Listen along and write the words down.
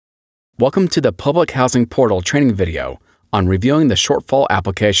Welcome to the Public Housing Portal training video on reviewing the Shortfall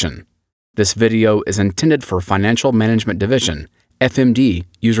Application. This video is intended for Financial Management Division, FMD,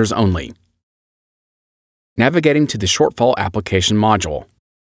 users only. Navigating to the Shortfall Application module.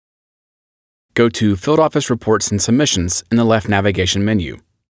 Go to Field Office Reports and Submissions in the left navigation menu.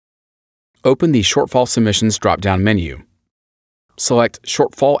 Open the Shortfall Submissions drop-down menu. Select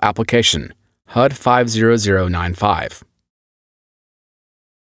Shortfall Application, HUD 50095.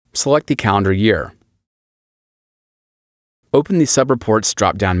 Select the calendar year. Open the Subreports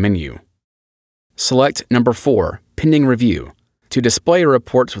drop-down menu. Select number 4, Pending Review, to display a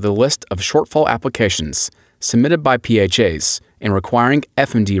report with a list of shortfall applications submitted by PHAs and requiring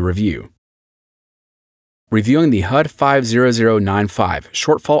FMD review. Reviewing the HUD 50095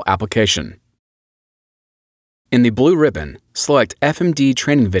 Shortfall Application. In the blue ribbon, select FMD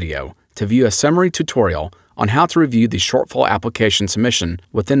Training Video to view a summary tutorial on how to review the shortfall application submission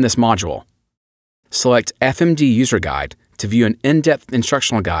within this module. Select FMD User Guide to view an in-depth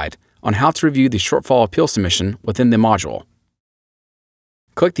instructional guide on how to review the shortfall appeal submission within the module.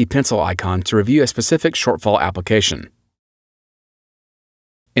 Click the pencil icon to review a specific shortfall application.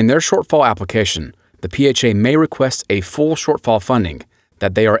 In their shortfall application, the PHA may request a full shortfall funding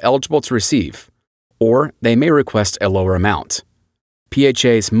that they are eligible to receive, or they may request a lower amount.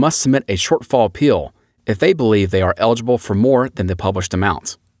 PHAs must submit a shortfall appeal if they believe they are eligible for more than the published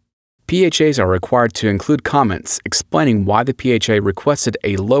amount. PHAs are required to include comments explaining why the PHA requested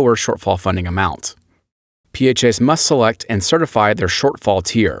a lower shortfall funding amount. PHAs must select and certify their shortfall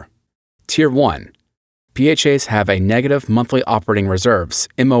tier. Tier 1. PHAs have a negative monthly operating reserves,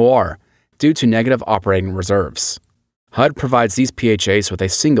 MOR, due to negative operating reserves. HUD provides these PHAs with a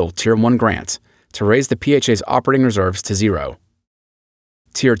single Tier 1 grant to raise the PHA's operating reserves to 0.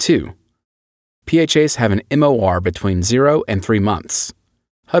 Tier 2. PHAs have an MOR between 0 and 3 months.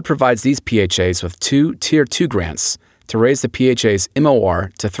 HUD provides these PHAs with 2 Tier 2 grants to raise the PHA's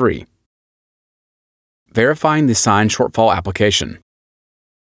MOR to 3. Verifying the signed shortfall application.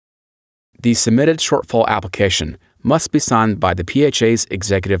 The submitted shortfall application must be signed by the PHA's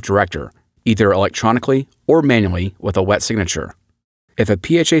Executive Director, either electronically or manually with a wet signature. If a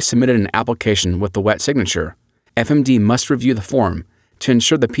PHA submitted an application with the wet signature, FMD must review the form to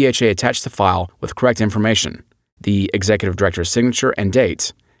ensure the PHA attached the file with correct information, the Executive Director's signature and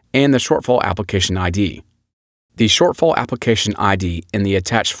date, and the shortfall application ID. The shortfall application ID in the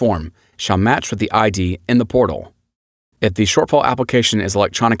attached form shall match with the ID in the portal. If the shortfall application is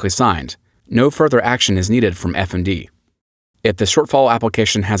electronically signed, no further action is needed from FMD. If the shortfall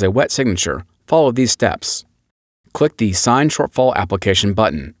application has a wet signature, follow these steps. Click the Sign Shortfall Application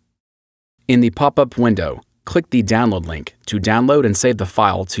button. In the pop-up window, click the Download link to download and save the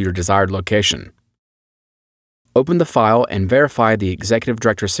file to your desired location. Open the file and verify the Executive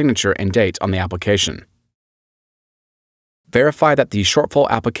Director's signature and date on the application. Verify that the Shortfall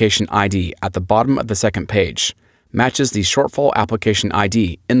Application ID at the bottom of the second page matches the Shortfall Application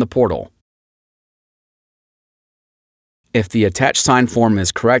ID in the portal. If the attached signed form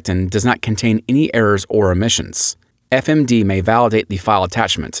is correct and does not contain any errors or omissions, FMD may validate the file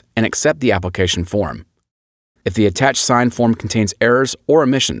attachment and accept the application form. If the attached signed form contains errors or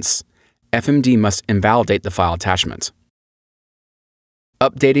omissions, FMD must invalidate the file attachment.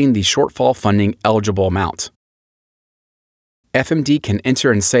 Updating the shortfall funding eligible amount. FMD can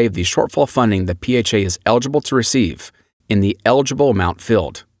enter and save the shortfall funding the PHA is eligible to receive in the Eligible Amount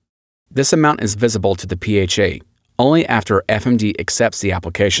field. This amount is visible to the PHA only after FMD accepts the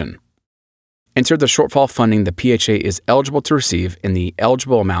application. Enter the shortfall funding the PHA is eligible to receive in the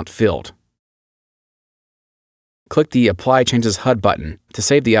Eligible Amount field. Click the Apply Changes HUD button to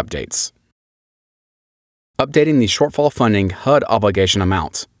save the updates. Updating the shortfall funding HUD obligation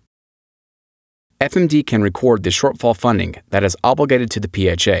amount. FMD can record the shortfall funding that is obligated to the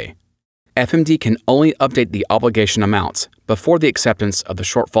PHA. FMD can only update the obligation amount before the acceptance of the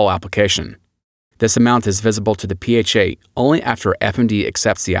shortfall application. This amount is visible to the PHA only after FMD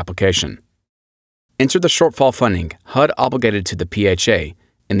accepts the application. Enter the shortfall funding HUD obligated to the PHA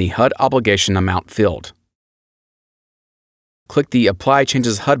in the HUD obligation amount field. Click the Apply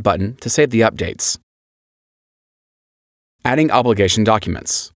Changes HUD button to save the updates. Adding obligation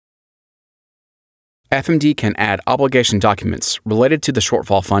documents. FMD can add obligation documents related to the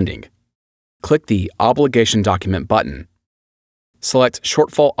shortfall funding. Click the Obligation Document button. Select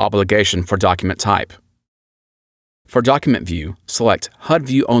Shortfall Obligation for document type. For document view, select HUD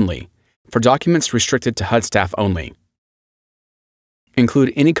View Only for documents restricted to HUD staff only.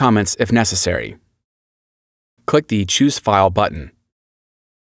 Include any comments if necessary. Click the Choose File button.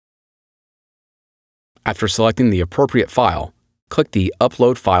 After selecting the appropriate file, click the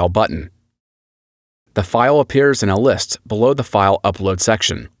Upload File button. The file appears in a list below the File Upload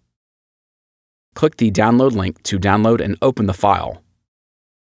section. Click the Download link to download and open the file.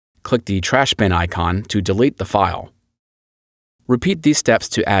 Click the trash bin icon to delete the file. Repeat these steps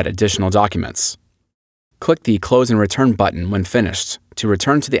to add additional documents. Click the Close and Return button when finished to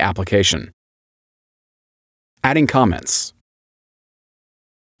return to the application. Adding comments.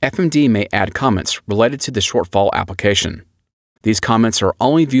 FMD may add comments related to the shortfall application. These comments are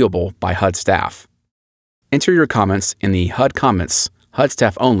only viewable by HUD staff. Enter your comments in the HUD Comments, HUD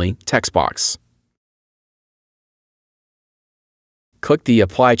Staff Only text box. Click the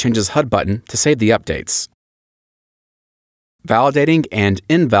Apply Changes HUD button to save the updates. Validating and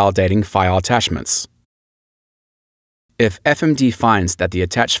invalidating file attachments. If FMD finds that the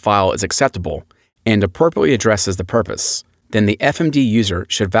attached file is acceptable and appropriately addresses the purpose, then the FMD user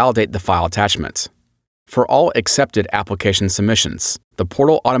should validate the file attachment. For all accepted application submissions, the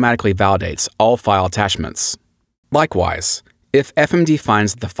portal automatically validates all file attachments. Likewise, if FMD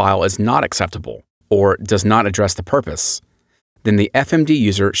finds that the file is not acceptable or does not address the purpose, then the FMD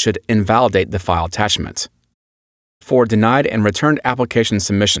user should invalidate the file attachment. For denied and returned application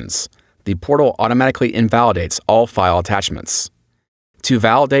submissions, the portal automatically invalidates all file attachments. To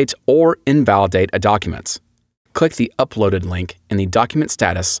validate or invalidate a document, click the Uploaded link in the Document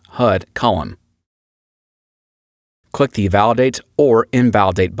Status HUD column. Click the Validate or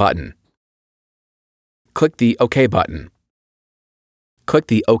Invalidate button. Click the OK button. Click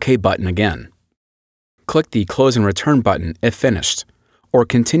the OK button again. Click the Close and Return button if finished, or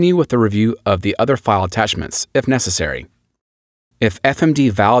continue with the review of the other file attachments if necessary. If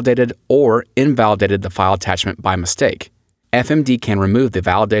FMD validated or invalidated the file attachment by mistake, FMD can remove the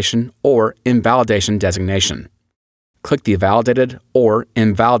validation or invalidation designation. Click the Validated or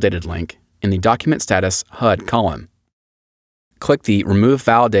Invalidated link in the Document Status HUD column. Click the Remove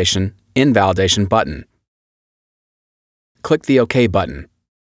Validation, Invalidation button. Click the OK button.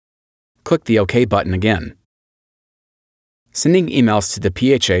 Click the OK button again. Sending emails to the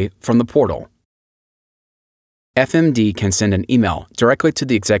PHA from the portal. FMD can send an email directly to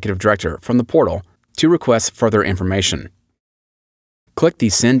the Executive Director from the portal to request further information. Click the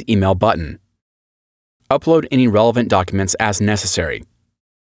Send Email button. Upload any relevant documents as necessary.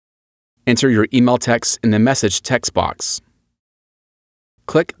 Enter your email text in the message text box.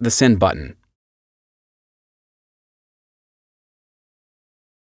 Click the Send button.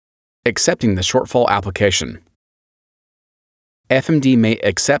 Accepting the shortfall application. FMD may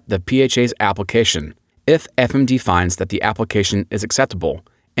accept the PHA's application if FMD finds that the application is acceptable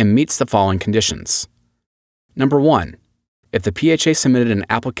and meets the following conditions. Number 1. If the PHA submitted an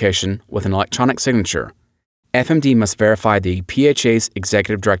application with an electronic signature, FMD must verify the PHA's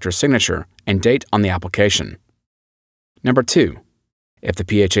Executive Director's signature and date on the application. Number 2. If the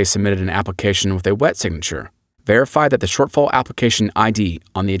PHA submitted an application with a wet signature, verify that the shortfall application ID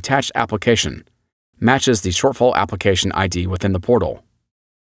on the attached application matches the shortfall application ID within the portal.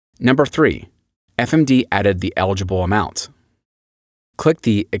 Number 3. FMD added the eligible amount. Click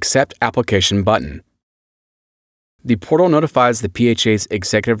the Accept Application button. The portal notifies the PHA's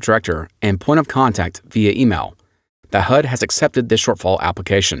Executive Director and point of contact via email that HUD has accepted the shortfall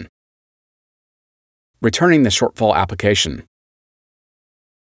application. Returning the shortfall application.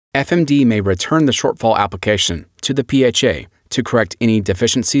 FMD may return the shortfall application to the PHA to correct any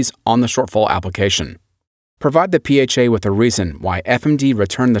deficiencies on the shortfall application. Provide the PHA with a reason why FMD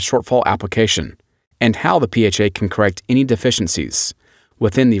returned the shortfall application and how the PHA can correct any deficiencies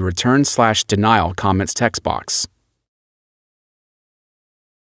within the Return/Denial comments text box.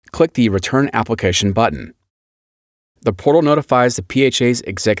 Click the Return Application button. The portal notifies the PHA's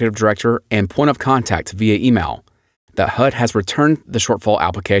Executive Director and point of contact via email that HUD has returned the shortfall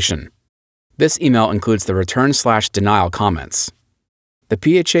application. This email includes the Return/Denial comments. The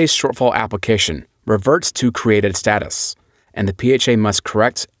PHA's shortfall application reverts to created status, and the PHA must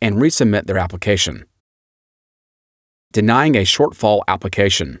correct and resubmit their application. Denying a shortfall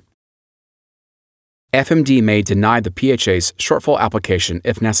application. FMD may deny the PHA's shortfall application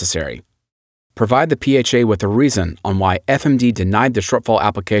if necessary. Provide the PHA with a reason on why FMD denied the shortfall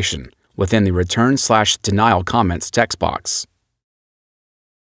application within the Return/Denial comments text box.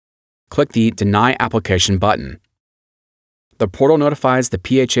 Click the Deny Application button. The portal notifies the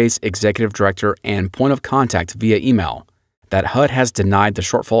PHA's Executive Director and point of contact via email that HUD has denied the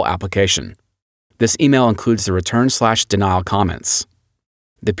shortfall application. This email includes the Return/Denial comments.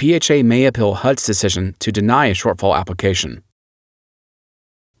 The PHA may appeal HUD's decision to deny a shortfall application.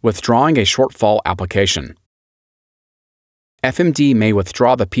 Withdrawing a shortfall application. FMD may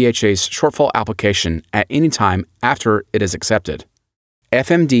withdraw the PHA's shortfall application at any time after it is accepted.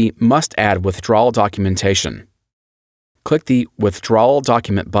 FMD must add withdrawal documentation. Click the Withdrawal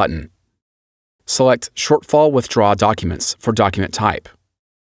Document button. Select Shortfall Withdraw Documents for document type.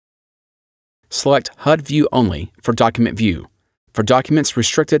 Select HUD View Only for document view, for documents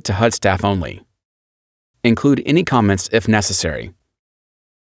restricted to HUD staff only. Include any comments if necessary.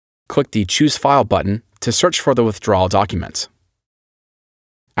 Click the Choose File button to search for the withdrawal document.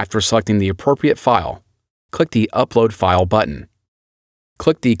 After selecting the appropriate file, click the Upload File button.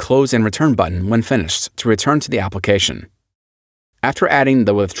 Click the Close and Return button when finished to return to the application. After adding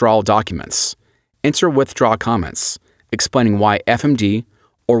the withdrawal documents, enter withdraw comments explaining why FMD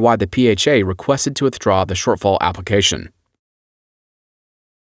or why the PHA requested to withdraw the shortfall application.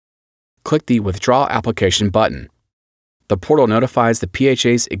 Click the Withdraw Application button. The portal notifies the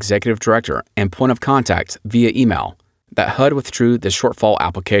PHA's Executive Director and point of contact via email that HUD withdrew the shortfall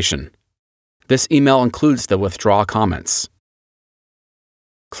application. This email includes the withdraw comments.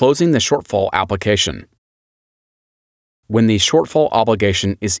 Closing the shortfall application. When the shortfall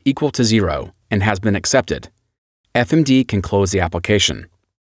obligation is equal to 0 and has been accepted, FMD can close the application.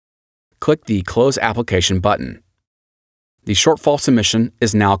 Click the Close Application button. The shortfall submission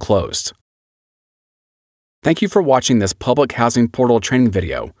is now closed. Thank you for watching this Public Housing Portal training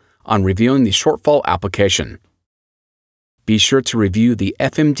video on reviewing the shortfall application. Be sure to review the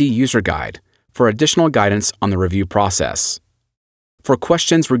FMD User Guide for additional guidance on the review process. For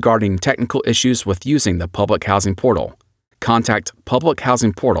questions regarding technical issues with using the Public Housing Portal, contact Public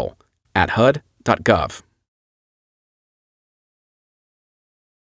Housing Portal at hud.gov.